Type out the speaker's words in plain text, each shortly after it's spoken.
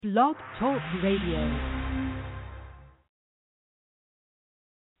Blog Talk Radio.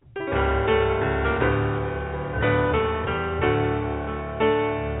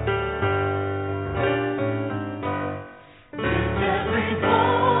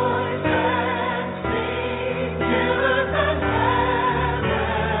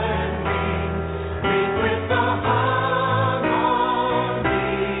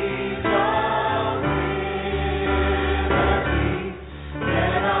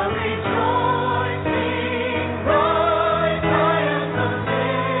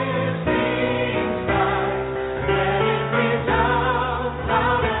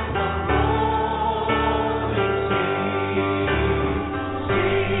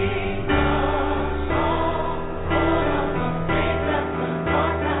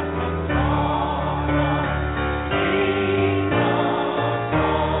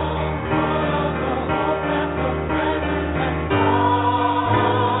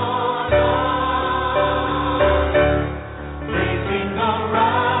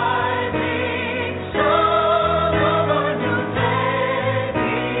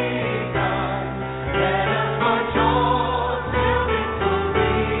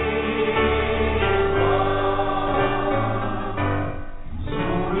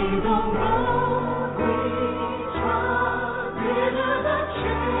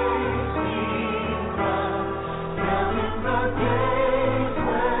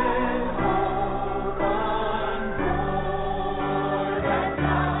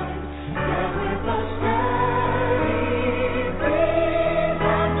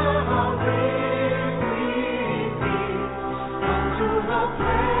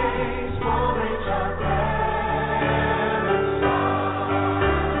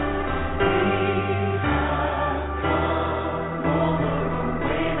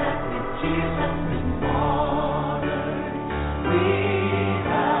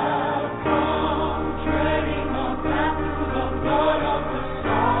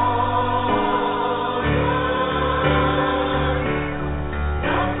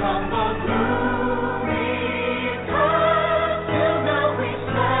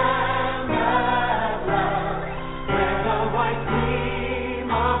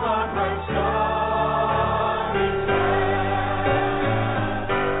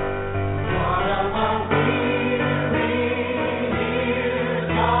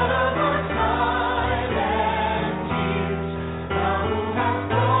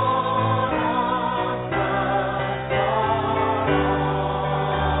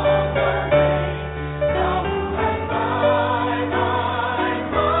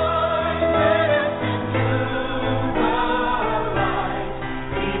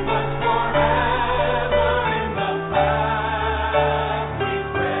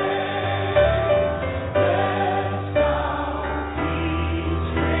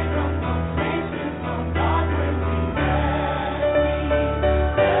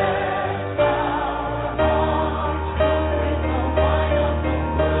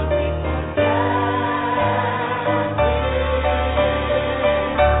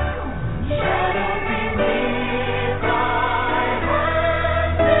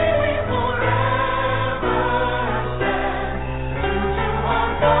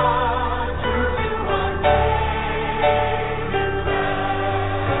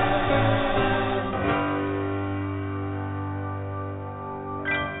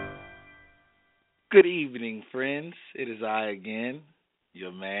 Good evening, friends. It is I again,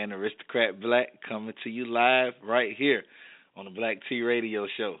 your man, Aristocrat Black, coming to you live right here on the Black T Radio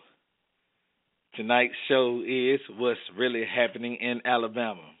Show. Tonight's show is What's Really Happening in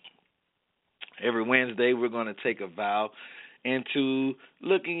Alabama. Every Wednesday, we're going to take a vow into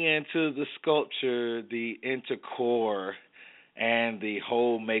looking into the sculpture, the intercore, and the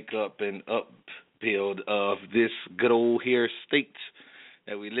whole makeup and upbuild of this good old here state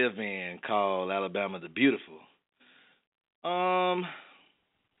that we live in called Alabama the Beautiful.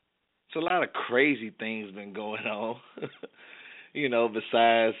 It's a lot of crazy things been going on,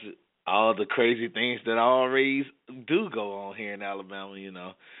 besides all the crazy things that always do go on here in Alabama, It's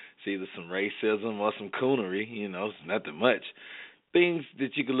either some racism or some coonery, it's nothing much. Things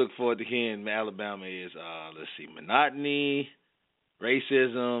that you can look forward to hearing in Alabama is, monotony,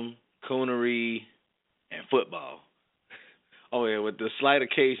 racism, coonery, and football. Oh, yeah, with the slight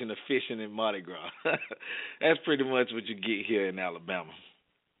occasion of fishing and Mardi Gras. That's pretty much what you get here in Alabama.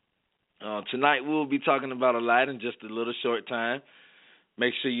 Tonight we'll be talking about a lot in just a little short time.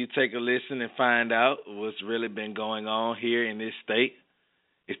 Make sure you take a listen and find out what's really been going on here in this state.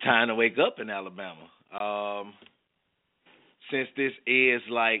 It's time to wake up in Alabama. Since this is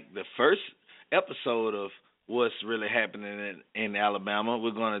like the first episode of what's really happening in Alabama.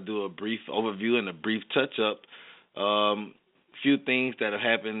 We're going to do a brief overview and a brief touch-up. Few things that have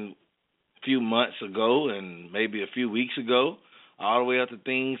happened a few months ago and maybe a few weeks ago, all the way up to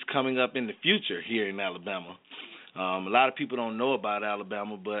things coming up in the future here in Alabama. A lot of people don't know about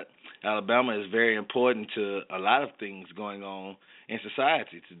Alabama, but Alabama is very important to a lot of things going on in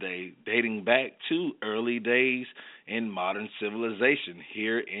society today, dating back to early days in modern civilization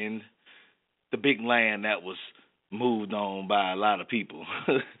here in the big land that was moved on by a lot of people.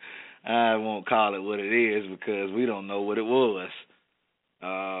 I won't call it what it is because we don't know what it was.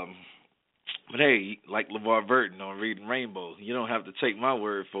 But hey, like LeVar Burton on Reading Rainbow, you don't have to take my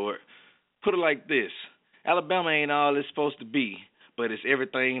word for it. Put it like this. Alabama ain't all it's supposed to be, but it's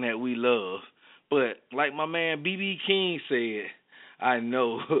everything that we love. But like my man B.B. King said, I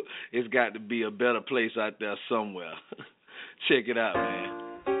know it's got to be a better place out there somewhere. Check it out, man.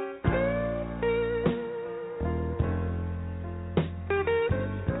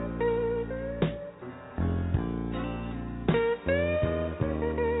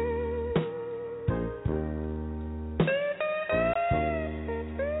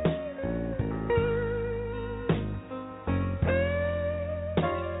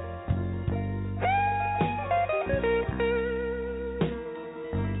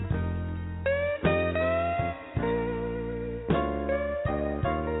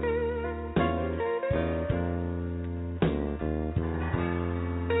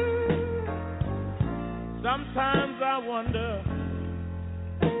 Sometimes I wonder,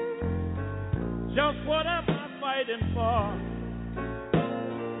 just what am I fighting for?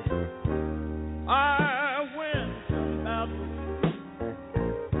 I win some battles,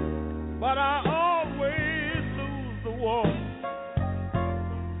 but I always lose the war.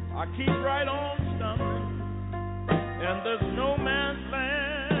 I keep right on stumbling, and there's no man's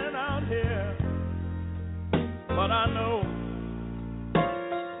land out here, but I know.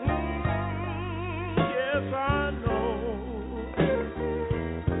 I know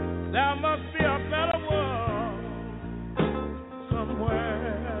there must be a better world somewhere.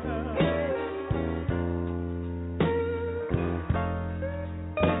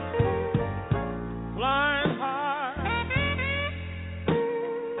 Flying high,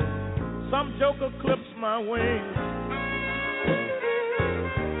 some joker clips my wings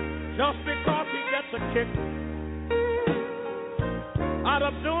just because he gets a kick out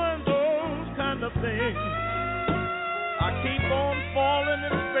of doing those kind of things. I keep on falling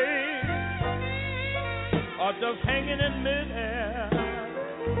in space or just hanging in midair.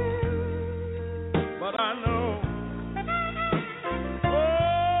 But I know,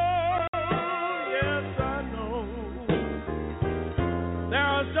 oh, yes, I know,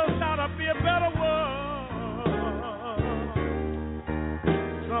 there's just gotta be a better world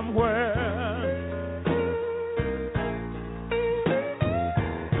somewhere.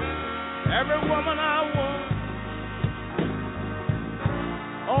 Every woman I want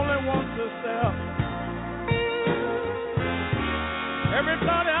only wants herself.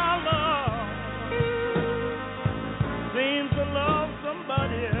 Everybody I love seems to love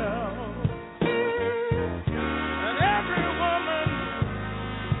somebody else. And every woman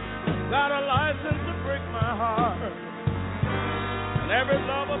got a license to break my heart. And every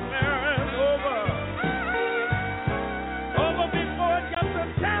love affair is over before it gets a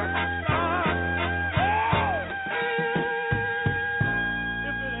chance to start.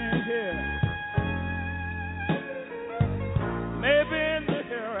 If it ain't here, maybe in the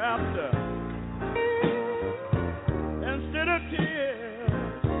hereafter, instead of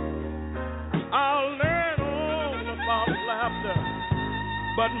tears, I'll learn all about laughter.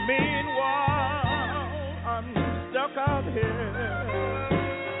 But meanwhile, I'm stuck out here.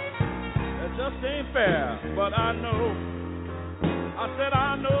 It just ain't fair, but I know. I said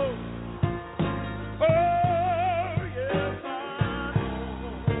I know. Oh, yes, I know.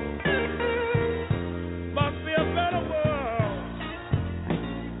 Must be a better world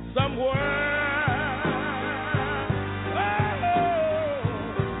somewhere.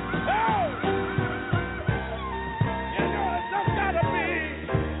 Oh, you know it's just gotta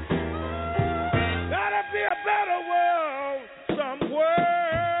be a better world somewhere.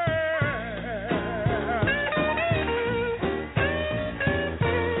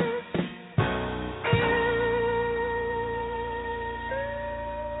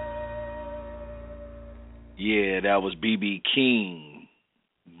 Yeah, that was B.B. King.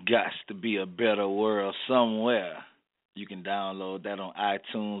 Gots to be a better world somewhere. You can download that on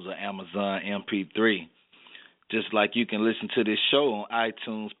iTunes or Amazon MP3. Just like you can listen to this show on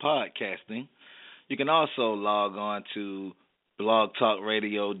iTunes podcasting. You can also log on to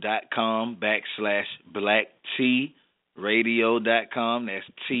blogtalkradio.com/blackteradio.com. That's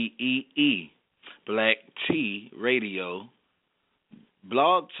TEE, Black T Radio.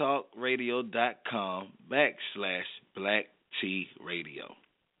 blogtalkradio.com/Black T Radio.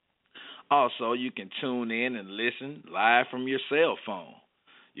 Also, you can tune in and listen live from your cell phone.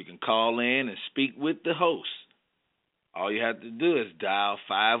 You can call in and speak with the host. All you have to do is dial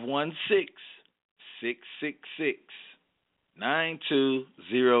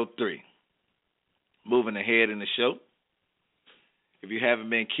 516-666-9203. Moving ahead in the show, if you haven't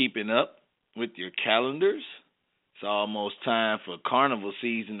been keeping up with your calendars, it's almost time for carnival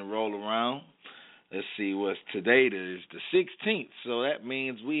season to roll around. Let's see, what's today? It is the 16th, so that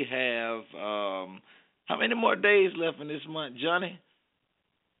means we have, how many more days left in this month, Johnny?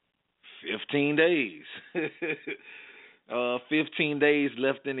 15 days. 15 days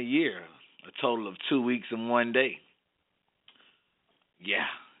left in a year, a total of 2 weeks and 1 day. Yeah,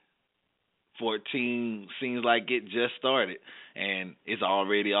 14 seems like it just started, and it's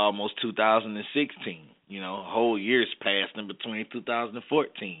already almost 2016. You know, a whole year's passed in between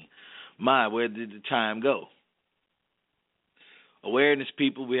 2014. My, where did the time go? Awareness,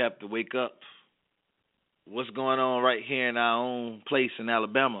 people, we have to wake up. What's going on right here in our own place in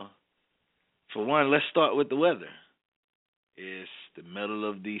Alabama? For one, let's start with the weather. It's the middle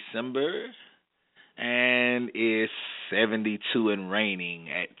of December, and it's 72 and raining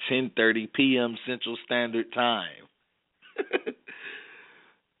at 10:30 p.m. Central Standard Time.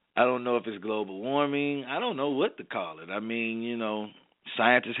 I don't know if it's global warming. I don't know what to call it. I mean, you know,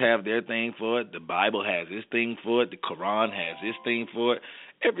 scientists have their thing for it. The Bible has its thing for it. The Quran has its thing for it.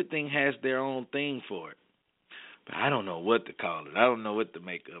 Everything has their own thing for it. But I don't know what to call it. I don't know what to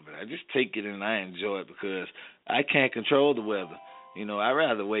make of it. I just take it and I enjoy it because I can't control the weather. You know, I'd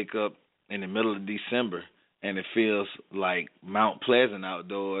rather wake up in the middle of December and it feels like Mount Pleasant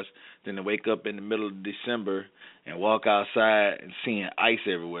outdoors than to wake up in the middle of December and walk outside and seeing ice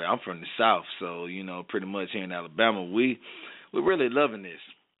everywhere. I'm from the South, so, you know, pretty much here in Alabama, we're really loving this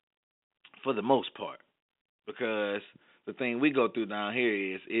for the most part because the thing we go through down here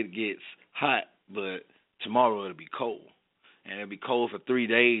is it gets hot, but tomorrow it'll be cold. And it'll be cold for 3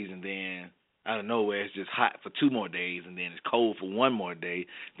 days, and then out of nowhere it's just hot for 2 more days, and then it's cold for 1 more day.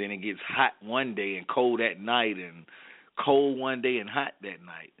 Then it gets hot one day and cold at night, and cold one day and hot that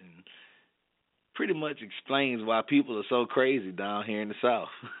night. And pretty much explains why people are so crazy down here in the South.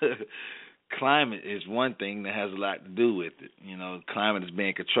 Climate is one thing that has a lot to do with it. You know, climate is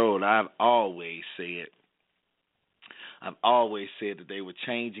being controlled. I've always said that they were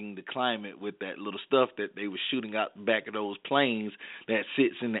changing the climate with that little stuff that they were shooting out the back of those planes that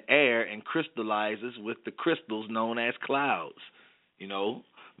sits in the air and crystallizes with the crystals known as clouds. You know,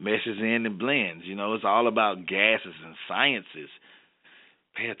 meshes in and blends. You know, it's all about gases and sciences.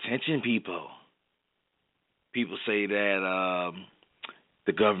 Pay attention, people. People say that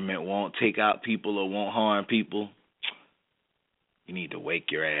the government won't take out people or won't harm people. You need to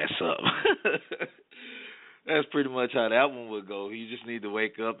wake your ass up. That's pretty much how that one would go. You just need to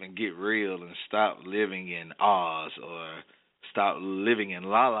wake up and get real and stop living in Oz or stop living in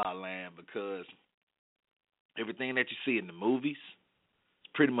La La Land, because everything that you see in the movies is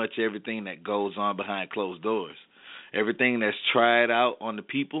pretty much everything that goes on behind closed doors. Everything that's tried out on the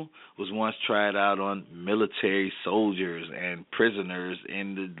people was once tried out on military soldiers and prisoners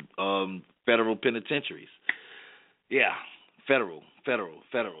in the federal penitentiaries. Yeah, federal.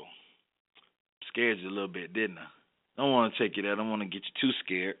 Scared you a little bit, didn't I? I don't want to take you there. I don't want to get you too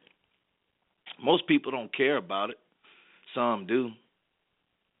scared. Most people don't care about it. Some do.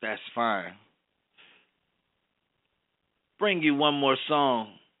 That's fine. Bring you one more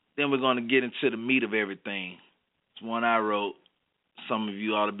song, then we're going to get into the meat of everything. It's one I wrote. Some of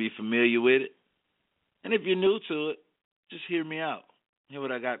you ought to be familiar with it. And if you're new to it, just hear me out. Hear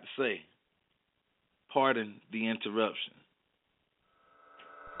what I got to say. Pardon the interruption.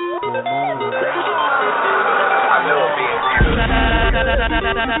 I love being here.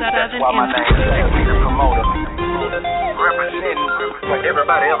 That's why my name is the Promoter. Representing what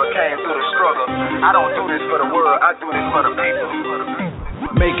everybody ever came through the struggle. I don't do this for the world, I do this for the people.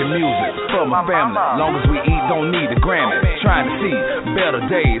 Making music for my family. Long as we eat, don't need a Grammy. Trying to see better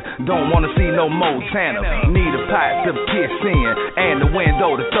days. Don't want to see no Montana. Need a pipe to piss in and the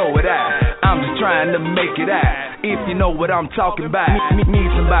window to throw it out. I'm just trying trying to make it out. If you know what I'm talking about, need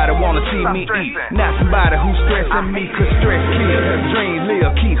somebody wanna see me eat, not somebody who's stressing me, cause stress kills. Dream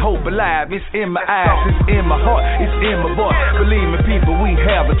live, keep hope alive. It's in my eyes, it's in my heart, it's in my voice. Believe me, people, we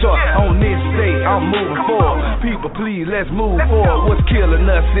have a choice. On this day, I'm moving forward. People, please, let's move forward. What's killing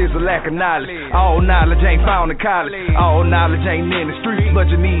us is a lack of knowledge. All knowledge ain't found in college. All knowledge ain't in the streets, but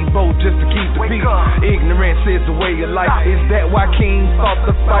you need both just to keep the peace. Ignorance is the way of life. Is that why King fought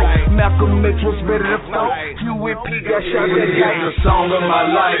the fight? Malcolm X was ready to fight. You with P got shot at the song of my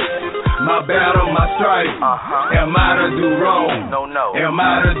life. My battle, my strife. Am I to do wrong? No. Am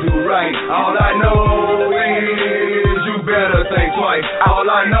I to do right? All I know is you better think twice. All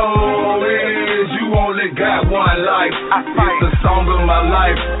I know is you only got one life. It's the song of my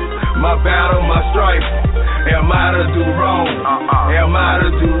life. My battle, my strife. Am I to do wrong? Am I to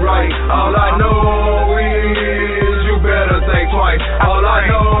do right? All I know is you better think twice. All I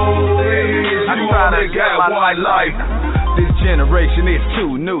know is you only got one life. This generation is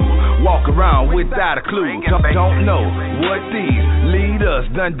too new. Walk around without a clue. Don't know what these leaders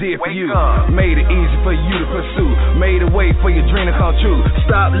done did for you. Made it easy for you to pursue. Made a way for your dream to come true.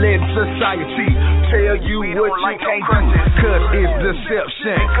 Stop letting society tell you what you can't do. Cause it's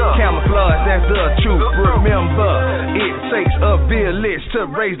deception. Camouflage, that's the truth. Remember, it takes a village to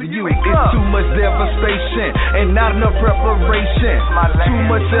raise the youth. It's too much devastation and not enough preparation. Too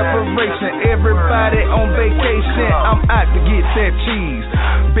much separation. Everybody on vacation. I'm out to get that cheese.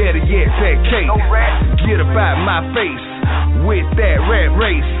 Better yet, that cake. Get up out my face with that rat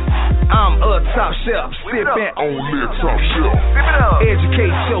race. I'm a top shelf, sipping on the top shelf.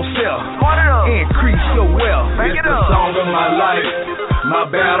 Educate yourself, increase your wealth. It's the song of my life, my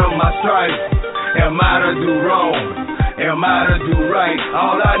battle, my strife. Am I to do wrong? Am I to do right?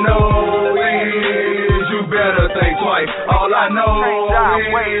 All I know is you better think twice. All I know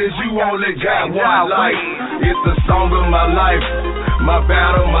is you only got one life. It's the song of my life, my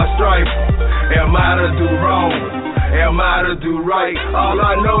battle, my strife. Am I to do wrong? Am I to do right? All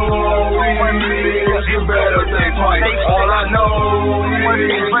I know is you better think twice. All I know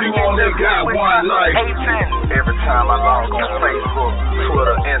is you only got one life. Every time I log on Facebook,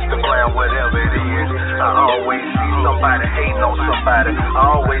 Twitter, Instagram, whatever it is, I always see somebody hating on somebody. I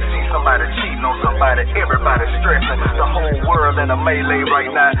always see somebody cheating on somebody. Everybody stressing. The whole world in a melee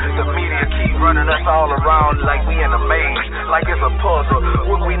right now. The media keep running us all around like we in a maze, like it's a puzzle.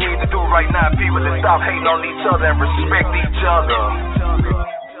 What we need to do right now, people, is stop hating on each other and respect each other.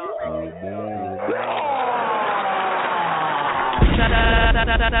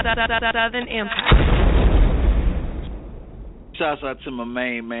 Shouts out to my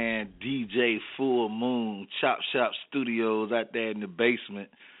main man, DJ Full Moon, Chop Shop Studios out there in the basement,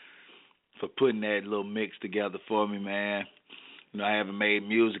 for putting that little mix together for me, man. You know, I haven't made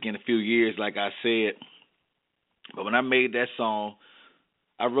music in a few years, like I said. But when I made that song,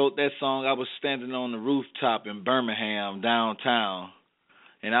 I wrote that song, I was standing on the rooftop in Birmingham, downtown,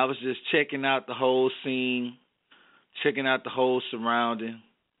 and I was just checking out the whole scene, checking out the whole surrounding,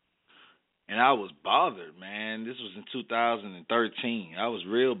 and I was bothered, man. This was in 2013. I was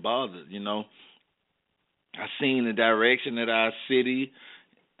real bothered, you know. I seen the direction that our city,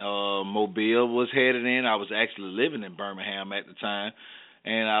 Mobile, was headed in. I was actually living in Birmingham at the time,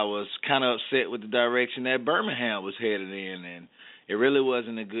 and I was kind of upset with the direction that Birmingham was headed in, and it really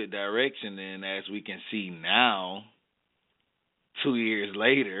wasn't a good direction. And as we can see now, 2 years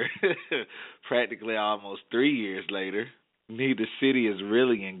later, practically almost 3 years later, neither city is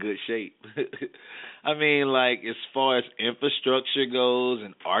really in good shape. I mean, like, as far as infrastructure goes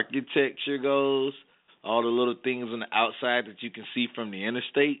and architecture goes, all the little things on the outside that you can see from the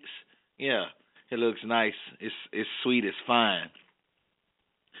interstates, yeah, it looks nice. It's sweet, it's fine.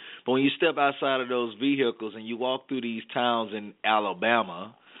 But when you step outside of those vehicles and you walk through these towns in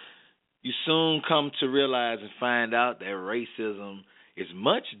Alabama, you soon come to realize and find out that racism is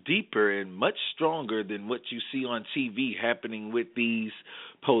much deeper and much stronger than what you see on TV happening with these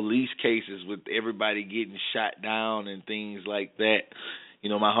police cases, with everybody getting shot down and things like that. You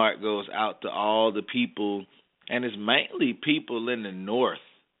know, my heart goes out to all the people, and it's mainly people in the North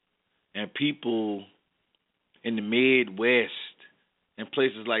and people in the Midwest and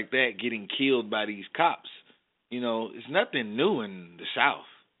places like that getting killed by these cops. You know, it's nothing new in the South,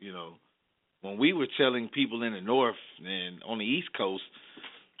 you know. When we were telling people in the North and on the East Coast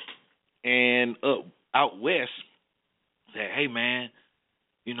and out West that, hey, man,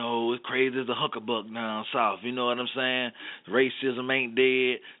 You know, it's crazy as a huckabuck down south. You know what I'm saying? Racism ain't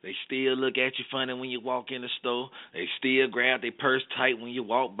dead. They still look at you funny when you walk in the store. They still grab their purse tight when you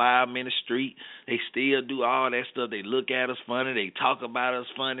walk by them in the street. They still do all that stuff. They look at us funny. They talk about us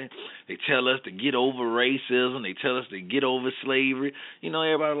funny. They tell us to get over racism. They tell us to get over slavery. You know,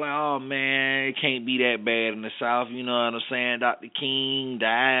 everybody like, oh, man, it can't be that bad in the South. You know what I'm saying? Dr. King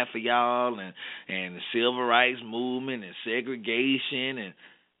died for y'all and the civil rights movement and segregation and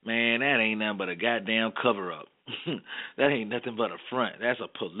man, that ain't nothing but a goddamn cover-up. That ain't nothing but a front. That's a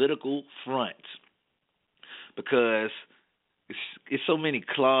political front because it's so many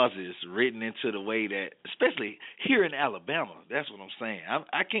clauses written into the way that, especially here in Alabama, that's what I'm saying.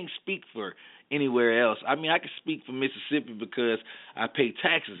 I can't speak for anywhere else. I mean, I can speak for Mississippi because I pay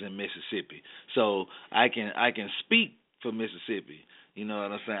taxes in Mississippi, so I can speak for Mississippi. You know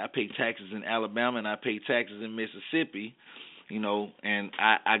what I'm saying? I pay taxes in Alabama and I pay taxes in Mississippi. You know, and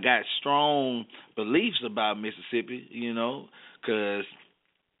I got strong beliefs about Mississippi, you know, because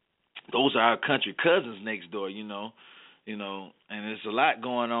those are our country cousins next door, you know, and there's a lot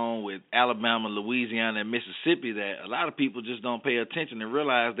going on with Alabama, Louisiana, and Mississippi that a lot of people just don't pay attention and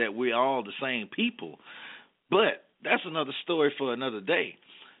realize that we're all the same people. But that's another story for another day,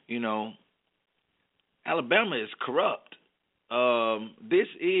 you know. Alabama is corrupt. This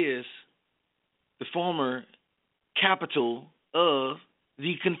is the former capital of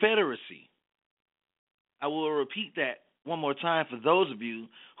the Confederacy. I will repeat that one more time for those of you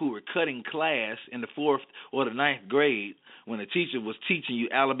who were cutting class in the 4th or the 9th grade when the teacher was teaching you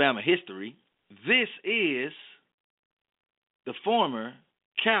Alabama history. This is the former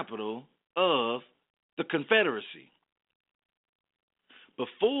capital of the Confederacy.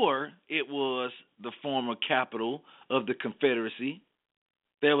 Before it was the former capital of the Confederacy,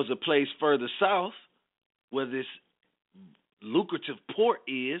 there was a place further south where this lucrative port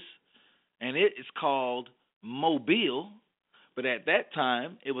is, and it is called Mobile, but at that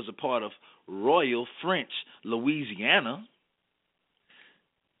time it was a part of Royal French Louisiana.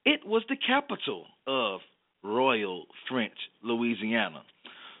 It was the capital of Royal French Louisiana.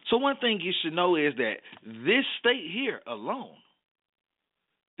 So one thing you should know is that this state here alone,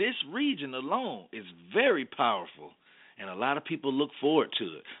 this region alone is very powerful. And a lot of people look forward to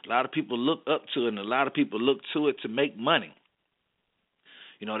it. A lot of people look up to it, and a lot of people look to it to make money.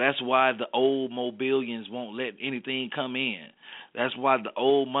 You know, that's why the old Mobilians won't let anything come in. That's why the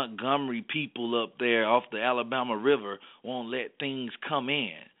old Montgomery people up there off the Alabama River won't let things come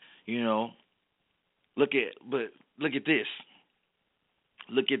in. You know, look at this.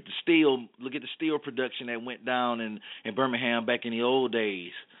 Look at the steel production that went down in Birmingham back in the old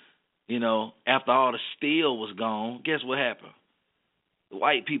days. You know, after all the steel was gone, guess what happened? The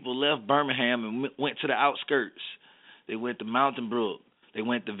white people left Birmingham and went to the outskirts. They went to Mountain Brook. They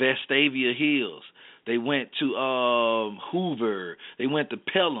went to Vestavia Hills. They went to Hoover. They went to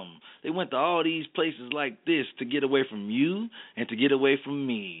Pelham. They went to all these places like this to get away from you and to get away from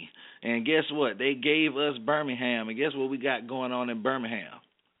me. And guess what? They gave us Birmingham. And guess what we got going on in Birmingham?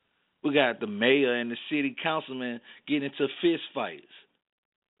 We got the mayor and the city councilman getting into fist fights.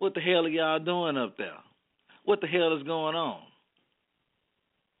 What the hell are y'all doing up there? What the hell is going on?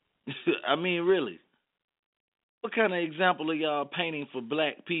 I mean, really. What kind of example are y'all painting for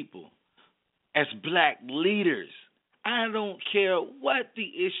black people as black leaders? I don't care what the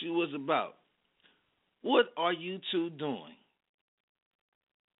issue was about. What are you two doing?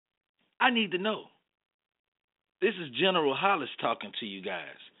 I need to know. This is General Hollis talking to you guys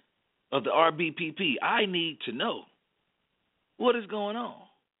of the RBPP. I need to know what is going on.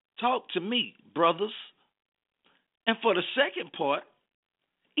 Talk to me, brothers. And for the second part,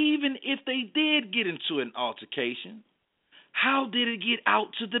 even if they did get into an altercation, how did it get out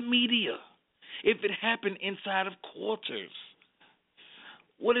to the media if it happened inside of quarters?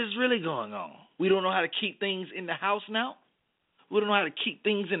 What is really going on? We don't know how to keep things in the house now? We don't know how to keep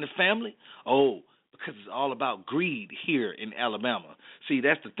things in the family? Oh, because it's all about greed here in Alabama. See,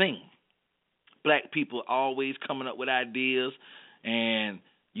 that's the thing. Black people always coming up with ideas, and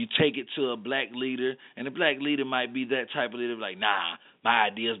you take it to a black leader, and the black leader might be that type of leader like, nah, my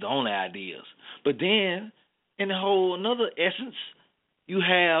ideas the only ideas. But then, in the whole another essence, you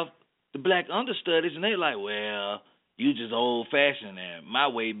have the black understudies, and they're like, well, you just old-fashioned, and my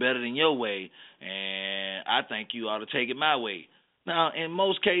way better than your way, and I think you ought to take it my way. Now, in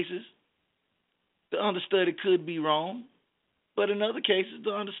most cases, the understudy could be wrong, but in other cases,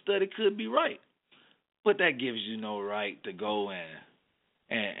 the understudy could be right. But that gives you no right to go and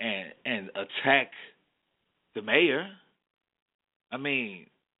attack the mayor. I mean,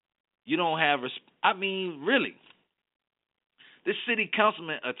 you don't have, really, This city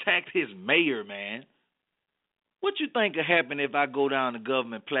councilman attacked his mayor, man. What you think will happen if I go down to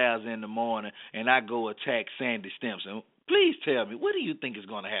Government Plaza in the morning and I go attack Sandy Stimpson? Please tell me, what do you think is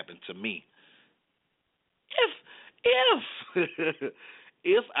going to happen to me?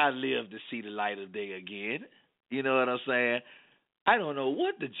 If I live to see the light of day again, you know what I'm saying? I don't know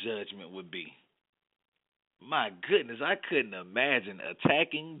what the judgment would be. My goodness, I couldn't imagine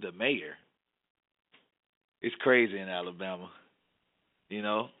attacking the mayor. It's crazy in Alabama, you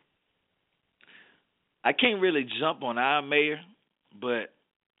know. I can't really jump on our mayor, but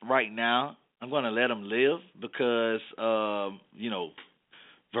right now I'm going to let him live because,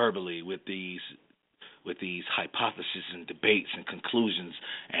 verbally with these hypotheses and debates and conclusions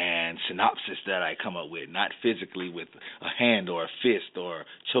and synopsis that I come up with, not physically with a hand or a fist or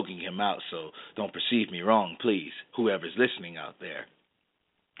choking him out. So don't perceive me wrong, please, whoever's listening out there.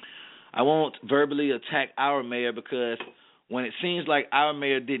 I won't verbally attack our mayor because when it seems like our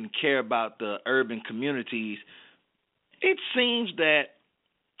mayor didn't care about the urban communities, it seems that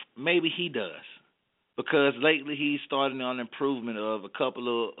maybe he does. Because lately he's starting on improvement of a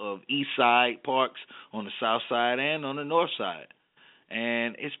couple of east side parks on the south side and on the north side.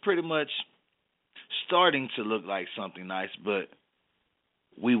 And it's pretty much starting to look like something nice, but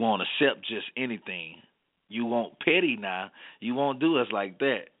we won't accept just anything. You won't petty now. You won't do us like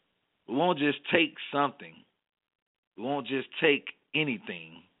that. We won't just take something. We won't just take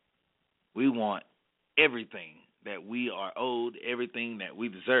anything. We want everything that we are owed, everything that we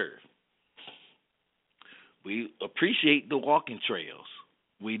deserve. We appreciate the walking trails.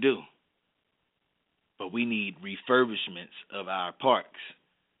 We do. But we need refurbishments of our parks.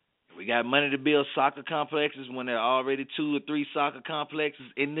 If we got money to build soccer complexes when there are already 2 or 3 soccer complexes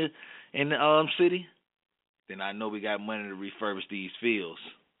in the city, then I know we got money to refurbish these fields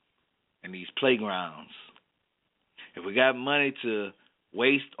and these playgrounds. If we got money to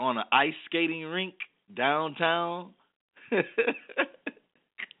waste on an ice skating rink downtown,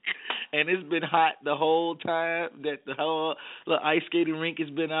 and it's been hot the whole time that the whole ice skating rink has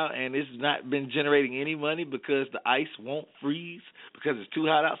been out, and it's not been generating any money because the ice won't freeze because it's too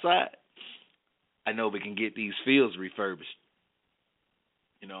hot outside, I know we can get these fields refurbished.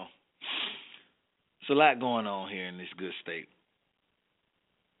 You know, it's a lot going on here in this good state.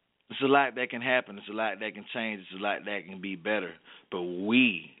 It's a lot that can happen. It's a lot that can change. It's a lot that can be better. But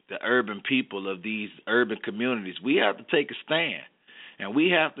we, the urban people of these urban communities, we have to take a stand. And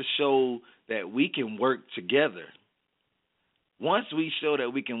we have to show that we can work together. Once we show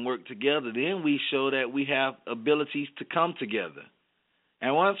that we can work together, then we show that we have abilities to come together.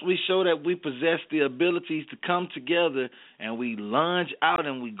 And once we show that we possess the abilities to come together and we lunge out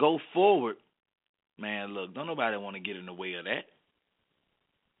and we go forward, man, look, don't nobody want to get in the way of that.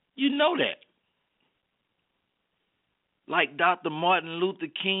 You know that. Like Dr. Martin Luther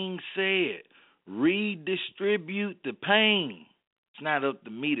King said, redistribute the pain. It's not up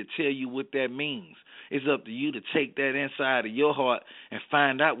to me to tell you what that means. It's up to you to take that inside of your heart and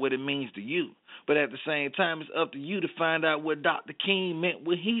find out what it means to you. But at the same time, it's up to you to find out what Dr. King meant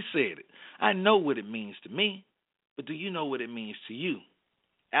when he said it. I know what it means to me, but do you know what it means to you?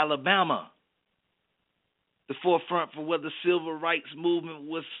 Alabama, the forefront for where the civil rights movement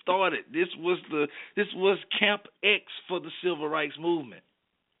was started. This was Camp X for the civil rights movement.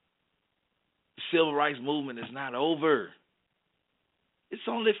 The civil rights movement is not over. It's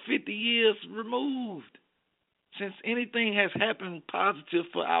only 50 years removed since anything has happened positive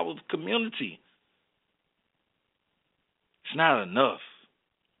for our community. It's not enough.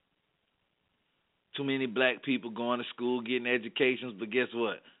 Too many black people going to school, getting educations, but guess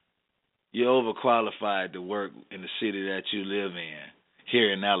what? You're overqualified to work in the city that you live in,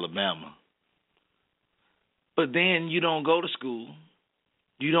 here in Alabama. But then you don't go to school.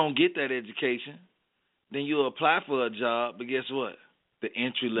 You don't get that education. Then you apply for a job, but guess what? The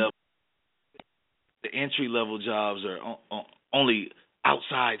entry level jobs are only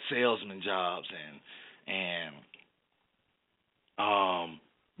outside salesman jobs and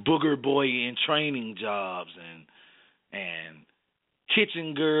booger boy in training jobs and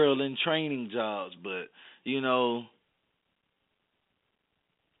kitchen girl in training jobs. But you know,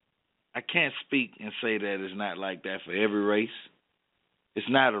 I can't speak and say that it's not like that for every race. It's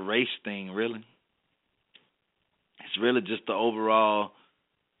not a race thing, really. It's really just the overall,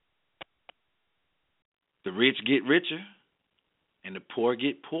 the rich get richer and the poor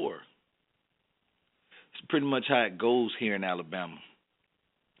get poorer. It's pretty much how it goes here in Alabama.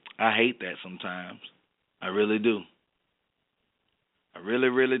 I hate that sometimes. I really do. I really,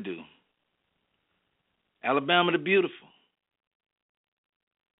 really do. Alabama the beautiful.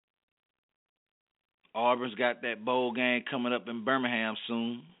 Auburn's got that bowl game coming up in Birmingham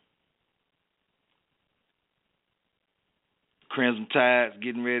soon. Crimson Tide's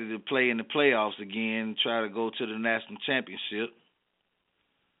getting ready to play in the playoffs again and try to go to the national championship.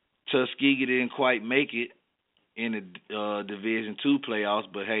 Tuskegee didn't quite make it in the Division II playoffs,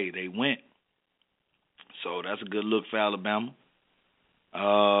 but, hey, they went. So that's a good look for Alabama.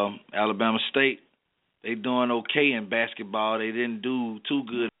 Alabama State, they doing okay in basketball. They didn't do too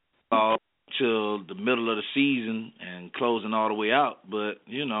good in basketball till the middle of the season and closing all the way out. But,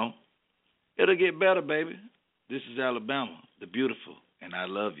 you know, it'll get better, baby. This is Alabama, the beautiful, and I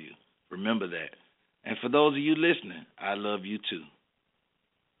love you. Remember that. And for those of you listening, I love you too.